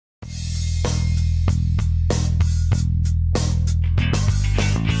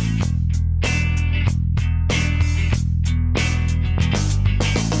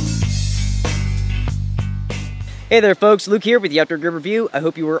Hey there folks, Luke here with the Outdoor Gear Review. I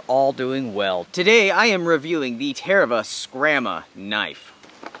hope you are all doing well. Today I am reviewing the Terävä Skrama Knife.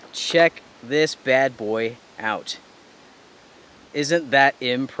 Check this bad boy out. Isn't that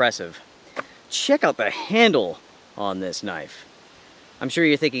impressive? Check out the handle on this knife. I'm sure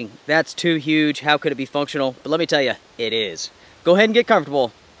you're thinking, that's too huge, how could it be functional? But let me tell you, it is. Go ahead and get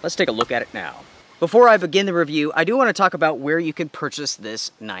comfortable. Let's take a look at it now. Before I begin the review, I do want to talk about where you can purchase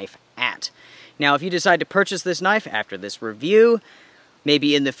this knife at. Now, if you decide to purchase this knife after this review,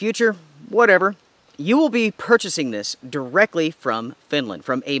 maybe in the future, whatever, you will be purchasing this directly from Finland,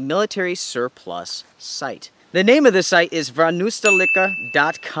 from a military surplus site. The name of this site is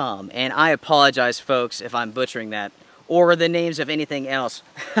Varusteleka.com, and I apologize, folks, if I'm butchering that, or the names of anything else.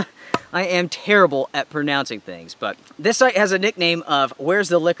 I am terrible at pronouncing things, but this site has a nickname of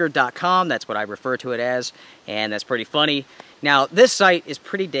where'stheliquor.com. That's what I refer to it as, and that's pretty funny. Now, this site is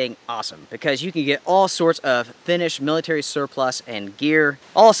pretty dang awesome because you can get all sorts of Finnish military surplus and gear.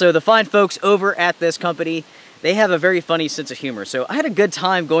 Also, the fine folks over at this company, they have a very funny sense of humor. So I had a good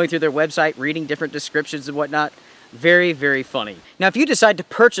time going through their website, reading different descriptions and whatnot. Very, very funny. Now, if you decide to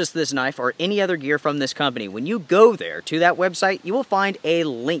purchase this knife or any other gear from this company, when you go there to that website, you will find a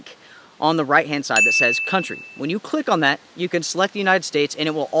link on the right-hand side that says country. When you click on that, you can select the United States and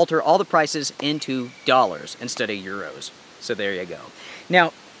it will alter all the prices into dollars instead of euros. So there you go.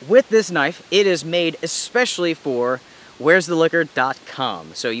 Now, with this knife, it is made especially for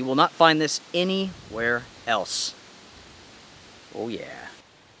where'stheliquor.com. So you will not find this anywhere else. Oh yeah.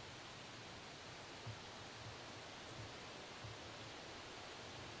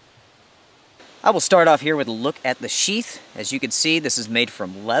 I will start off here with a look at the sheath. As you can see, this is made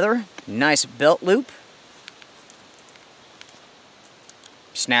from leather. Nice belt loop.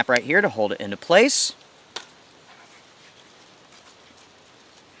 Snap right here to hold it into place.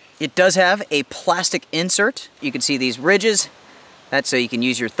 It does have a plastic insert. You can see these ridges. That's so you can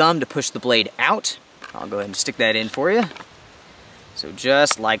use your thumb to push the blade out. I'll go ahead and stick that in for you. So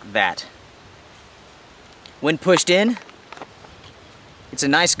just like that. When pushed in, it's a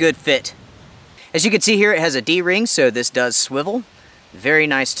nice good fit. As you can see here, it has a D-ring, so this does swivel. Very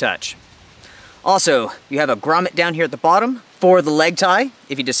nice touch. Also, you have a grommet down here at the bottom for the leg tie,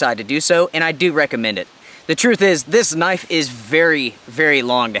 if you decide to do so, and I do recommend it. The truth is, this knife is very, very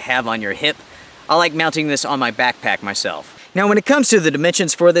long to have on your hip. I like mounting this on my backpack myself. Now, when it comes to the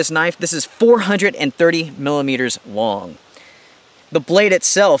dimensions for this knife, this is 430 millimeters long. The blade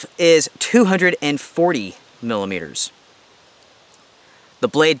itself is 240 millimeters. The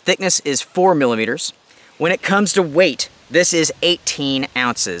blade thickness is 4 millimeters. When it comes to weight, this is 18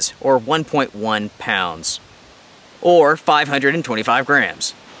 ounces, or 1.1 pounds, or 525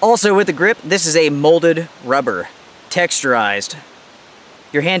 grams. Also with the grip, this is a molded rubber, texturized.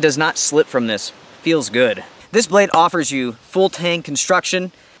 Your hand does not slip from this. Feels good. This blade offers you full tang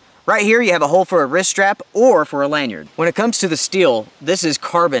construction. Right here you have a hole for a wrist strap or for a lanyard. When it comes to the steel, this is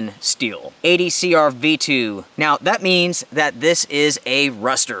carbon steel, 80 CRV2. Now that means that this is a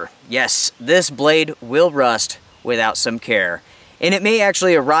ruster. Yes, this blade will rust without some care. And it may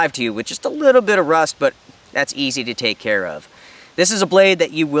actually arrive to you with just a little bit of rust, but that's easy to take care of. This is a blade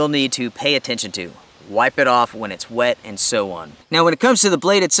that you will need to pay attention to. Wipe it off when it's wet and so on. Now when it comes to the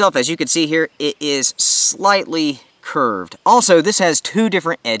blade itself, as you can see here, it is slightly curved. Also, this has two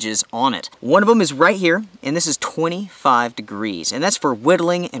different edges on it. One of them is right here, and this is 25 degrees, and that's for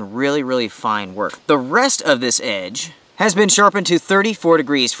whittling and really, really fine work. The rest of this edge has been sharpened to 34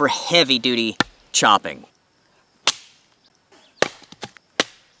 degrees for heavy-duty chopping.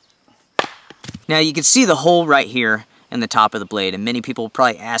 Now you can see the hole right here in the top of the blade, and many people will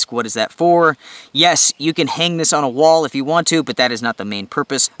probably ask, what is that for? Yes, you can hang this on a wall if you want to, but that is not the main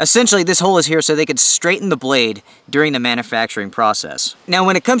purpose. Essentially, this hole is here so they can straighten the blade during the manufacturing process. Now,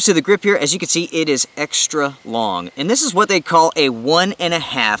 when it comes to the grip here, as you can see, it is extra long, and this is what they call a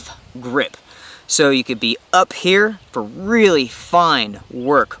 1.5 grip. So you could be up here for really fine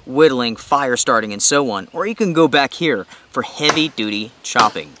work, whittling, fire starting, and so on, or you can go back here for heavy-duty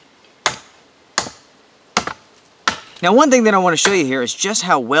chopping. Now, one thing that I want to show you here is just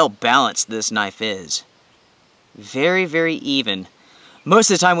how well balanced this knife is. Very, very even.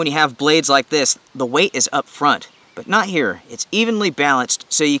 Most of the time when you have blades like this, the weight is up front, but not here. It's evenly balanced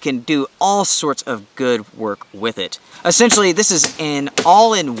so you can do all sorts of good work with it. Essentially, this is an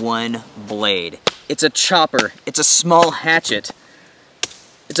all-in-one blade. It's a chopper, it's a small hatchet,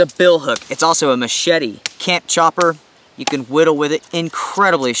 it's a bill hook, it's also a machete. Camp chopper, you can whittle with it,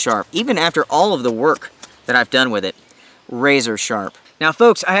 incredibly sharp. Even after all of the work that I've done with it, razor sharp. Now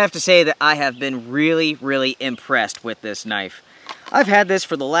folks, I have to say that I have been really, really impressed with this knife. I've had this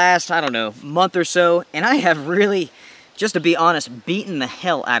for the last, I don't know, month or so, and I have really, just to be honest, beaten the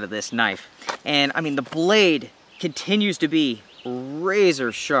hell out of this knife. And I mean, the blade continues to be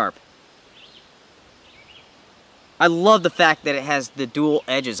razor sharp. I love the fact that it has the dual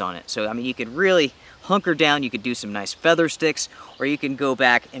edges on it. So, I mean, you could really hunker down, you could do some nice feather sticks, or you can go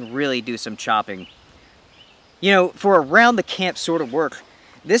back and really do some chopping. You know, for around the camp sort of work,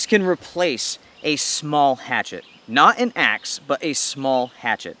 this can replace a small hatchet. Not an axe, but a small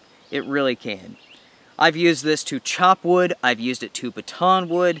hatchet. It really can. I've used this to chop wood, I've used it to baton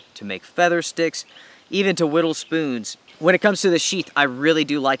wood, to make feather sticks, even to whittle spoons. When it comes to the sheath, I really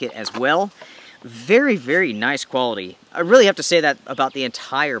do like it as well. Very, very nice quality. I really have to say that about the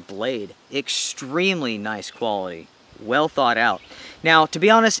entire blade. Extremely nice quality. Well thought out. Now, to be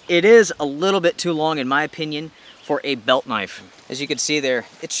honest, it is a little bit too long, in my opinion, for a belt knife. As you can see there,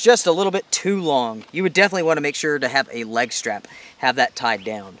 it's just a little bit too long. You would definitely want to make sure to have a leg strap, have that tied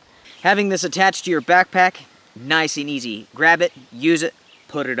down. Having this attached to your backpack, nice and easy. Grab it, use it,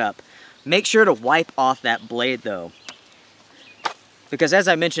 put it up. Make sure to wipe off that blade though, because as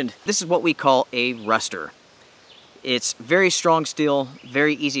I mentioned, this is what we call a ruster. It's very strong steel,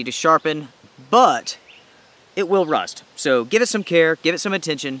 very easy to sharpen, but it will rust. So give it some care, give it some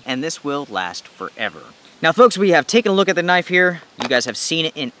attention, and this will last forever. Now folks, we have taken a look at the knife here. You guys have seen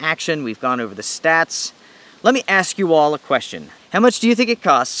it in action. We've gone over the stats. Let me ask you all a question. How much do you think it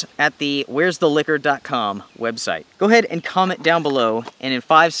costs at the where'stheliquor.com website? Go ahead and comment down below, and in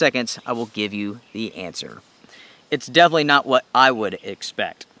 5 seconds, I will give you the answer. It's definitely not what I would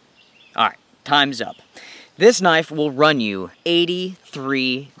expect. All right, time's up. This knife will run you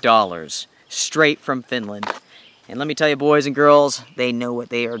 $83 straight from Finland. And let me tell you, boys and girls, they know what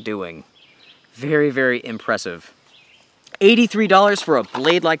they are doing. Very, very impressive. $83 for a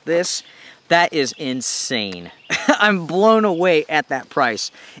blade like this, that is insane. I'm blown away at that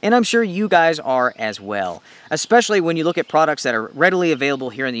price, and I'm sure you guys are as well. Especially when you look at products that are readily available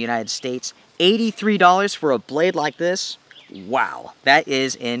here in the United States. $83 for a blade like this? Wow, that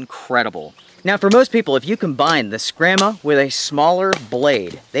is incredible. Now for most people, if you combine the Skrama with a smaller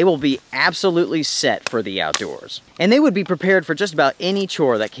blade, they will be absolutely set for the outdoors. And they would be prepared for just about any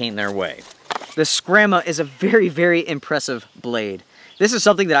chore that came their way. The Skrama is a very, very impressive blade. This is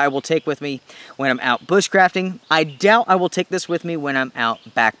something that I will take with me when I'm out bushcrafting. I doubt I will take this with me when I'm out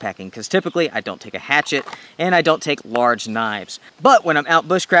backpacking, because typically I don't take a hatchet and I don't take large knives. But when I'm out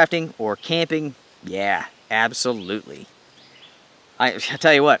bushcrafting or camping, yeah, absolutely. I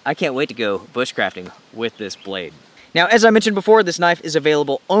tell you what, I can't wait to go bushcrafting with this blade. Now, as I mentioned before, this knife is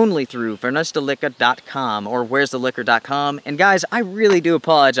available only through Varusteleka.com or where'stheliquor.com. And guys, I really do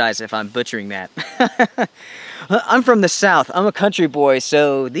apologize if I'm butchering that. I'm from the South. I'm a country boy,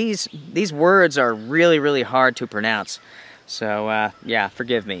 so these words are really, really hard to pronounce. So, yeah,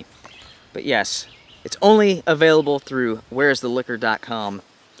 forgive me. But yes, it's only available through where'stheliquor.com.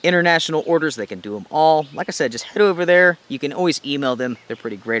 International orders, they can do them all. Like I said, just head over there. You can always email them. They're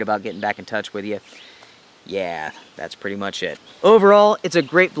pretty great about getting back in touch with you. Yeah, that's pretty much it. Overall, it's a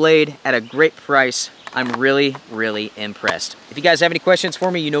great blade at a great price. I'm really, really impressed. If you guys have any questions for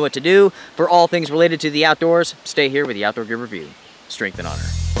me, you know what to do. For all things related to the outdoors, stay here with the Outdoor Gear Review. Strength and honor.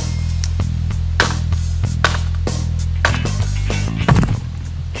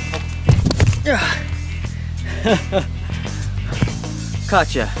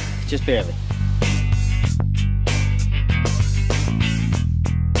 Caught ya, just barely.